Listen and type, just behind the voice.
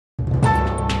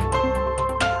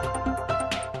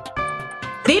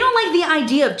They don't like the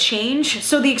idea of change,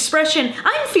 so the expression,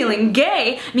 "I'm feeling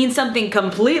gay," means something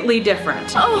completely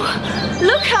different. Oh,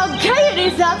 look how gay it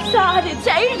is outside. It's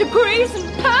 80 degrees and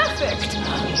perfect.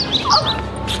 Oh,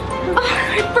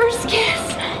 my first kiss.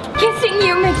 Kissing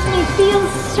you makes me feel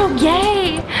so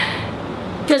gay.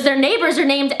 Because their neighbors are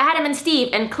named Adam and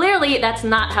Steve, and clearly that's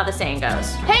not how the saying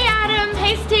goes. Hey Adam,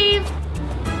 hey Steve.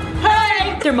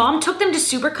 Hey! Their mom took them to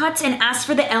Supercuts and asked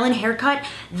for the Ellen haircut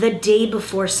the day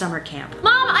before summer camp.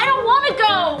 Mom, I don't want to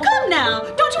go. Come now,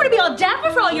 don't you want to be all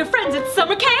dapper for all your friends at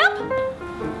summer camp?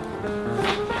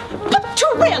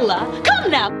 Patrilla,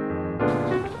 come now.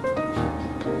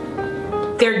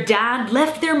 Their dad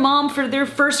left their mom for their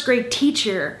first grade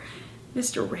teacher,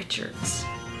 Mr. Richards.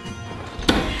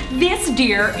 This,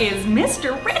 dear, is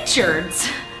Mr. Richards.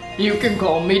 You can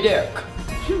call me Dick.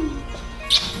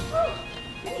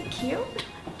 Cute.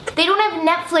 They don't have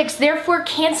Netflix, therefore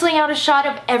canceling out a shot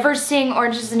of ever seeing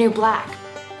Orange is the New Black.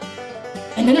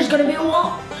 And then there's gonna be a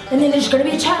wall. And then there's gonna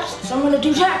be Texas. So I'm gonna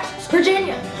do Texas,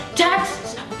 Virginia,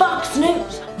 Texas, Fox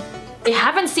News. They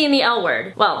haven't seen the L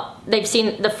Word. Well, they've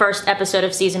seen the first episode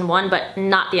of season 1, but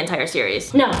not the entire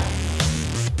series. No.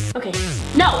 Okay.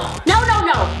 No. No, no,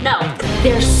 no, no.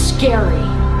 They're scary.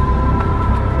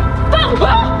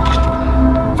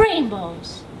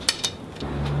 Rainbows.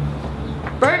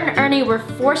 Bert and Ernie were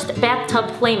forced bathtub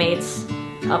playmates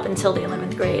up until the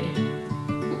 11th grade.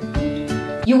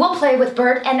 You will play with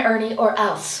Bert and Ernie or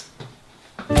else.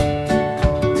 But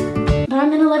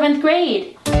I'm in 11th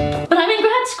grade. But I'm in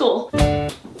grad school.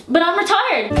 But I'm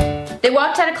retired. They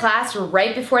walked out of class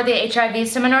right before the HIV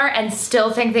seminar and still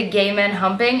think that gay men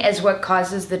humping is what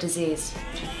causes the disease.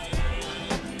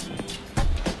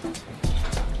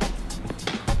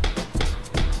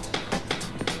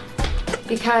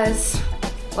 Because,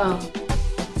 well,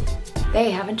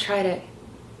 they haven't tried it.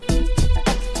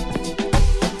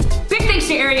 Big thanks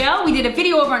to Ariel. We did a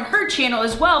video over on her channel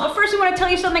as well, but first we want to tell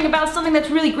you something about something that's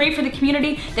really great for the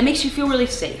community that makes you feel really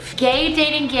safe.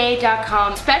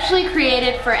 GayDatingGay.com, specially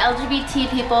created for LGBT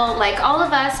people like all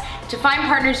of us to find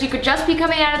partners. You could just be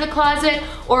coming out of the closet,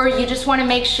 or you just want to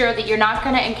make sure that you're not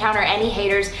going to encounter any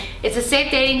haters. It's a safe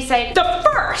dating site. The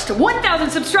first 1,000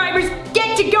 subscribers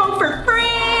get to go for free!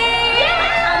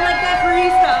 I like that free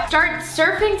stuff. Start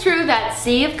surfing through that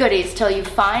sea of goodies till you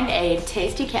find a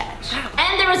tasty catch.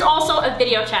 And there is also a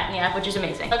video chat in the app, which is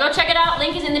amazing. So go check it out,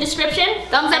 link is in the description.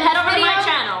 Thumbs up, and head over to video, my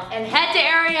channel. And head to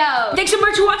Ariel. Thanks so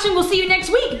much for watching. We'll see you next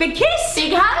week. Big kiss.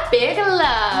 Big hug, big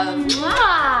love.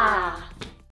 Mwah.